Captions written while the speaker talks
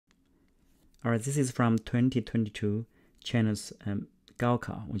All right, this is from 2022 China's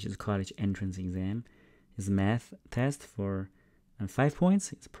GaoKao, which is college entrance exam. It's a math test for 5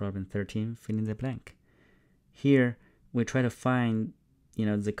 points. It's problem 13, fill in the blank. Here, we try to find,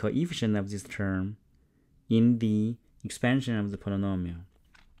 the coefficient of this term in the expansion of the polynomial.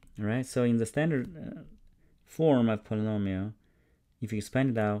 All right, so in the standard form of polynomial, if you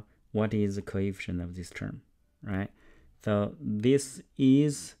expand it out, what is the coefficient of this term, right? So this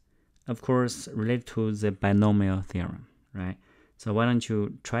is, of course, related to the binomial theorem, right? So why don't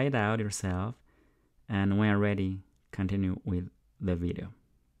you try it out yourself, and when you're ready, continue with the video.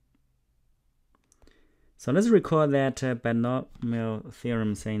 So let's recall that binomial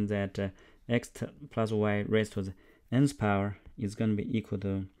theorem saying that x plus y raised to the nth power is going to be equal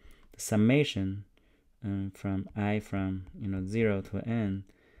to the summation from I from 0 to n,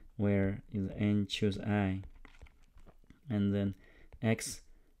 where is n choose I, and then x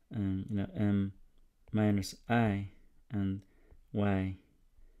m minus I and y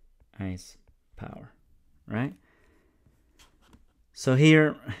i's power, right? So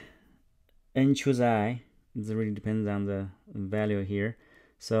here n choose I, it really depends on the value here.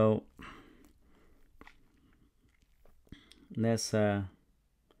 So let's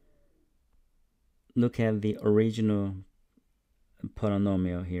look at the original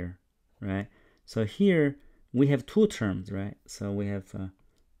polynomial here, right? So here we have two terms, right? So we have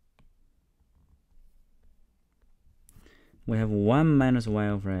 1 minus y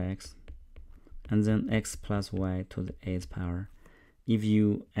over x, and then x plus y to the 8th power. If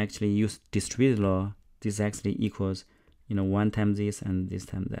you actually use distributive law, this actually equals 1 times this and this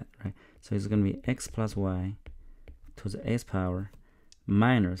times that, right? So it's going to be x plus y to the 8th power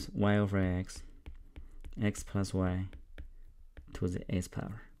minus y over x, x plus y to the 8th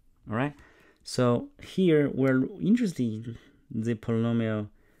power. All right, so here we're interested in the polynomial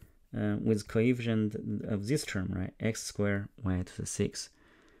with coefficient of this term, right? X squared y to the 6.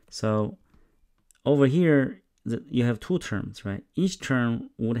 So over here you have two terms, right? Each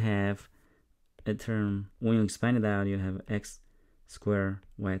term would have a term, when you expand it out, you have x squared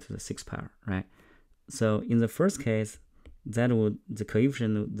y to the 6th power, right? So in the first case, the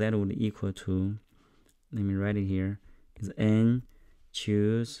coefficient that would equal to, let me write it here, is n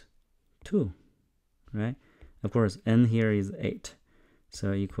choose 2, right? Of course, n here is 8,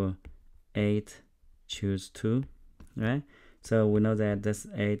 so equal 8 choose 2, right? So we know that that's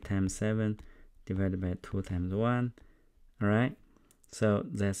 8 times 7 divided by 2 times 1, all right? So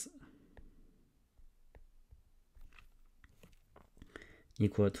that's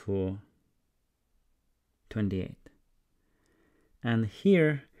equal to 28. And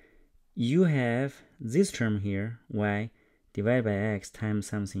here you have this term here, y divided by x times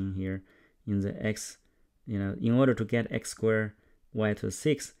something here in the x, in order to get x squared y to the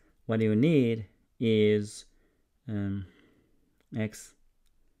 6, what you need is x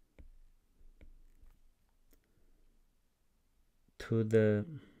to the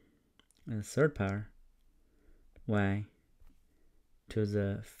 3rd power, y to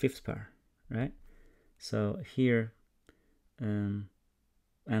the 5th power, right? So here and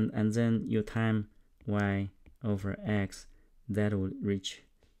then you time y over x, that would reach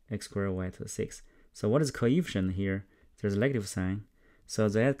x squared y to the 6. So what is coefficient here? There's a negative sign, so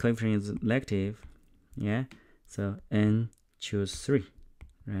that coefficient is negative, yeah? So n choose 3,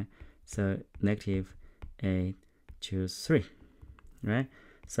 right? So negative 8 choose 3, right?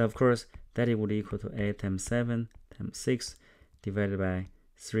 So of course that it would equal to 8 times 7 times 6 divided by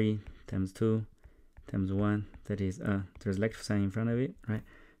 3 times 2 times 1, that is there's negative sign in front of it, right?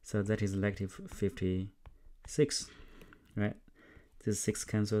 So that is negative 56, right? This 6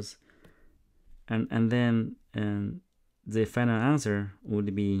 cancels, and then the final answer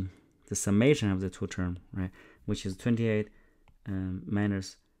would be the summation of the two terms, right? Which is 28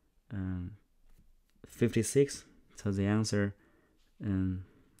 minus 56. So the answer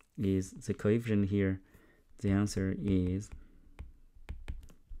is the coefficient here. The answer is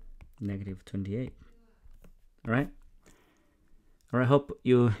negative 28. All right. All right. Hope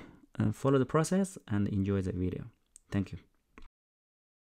you follow the process and enjoy the video. Thank you.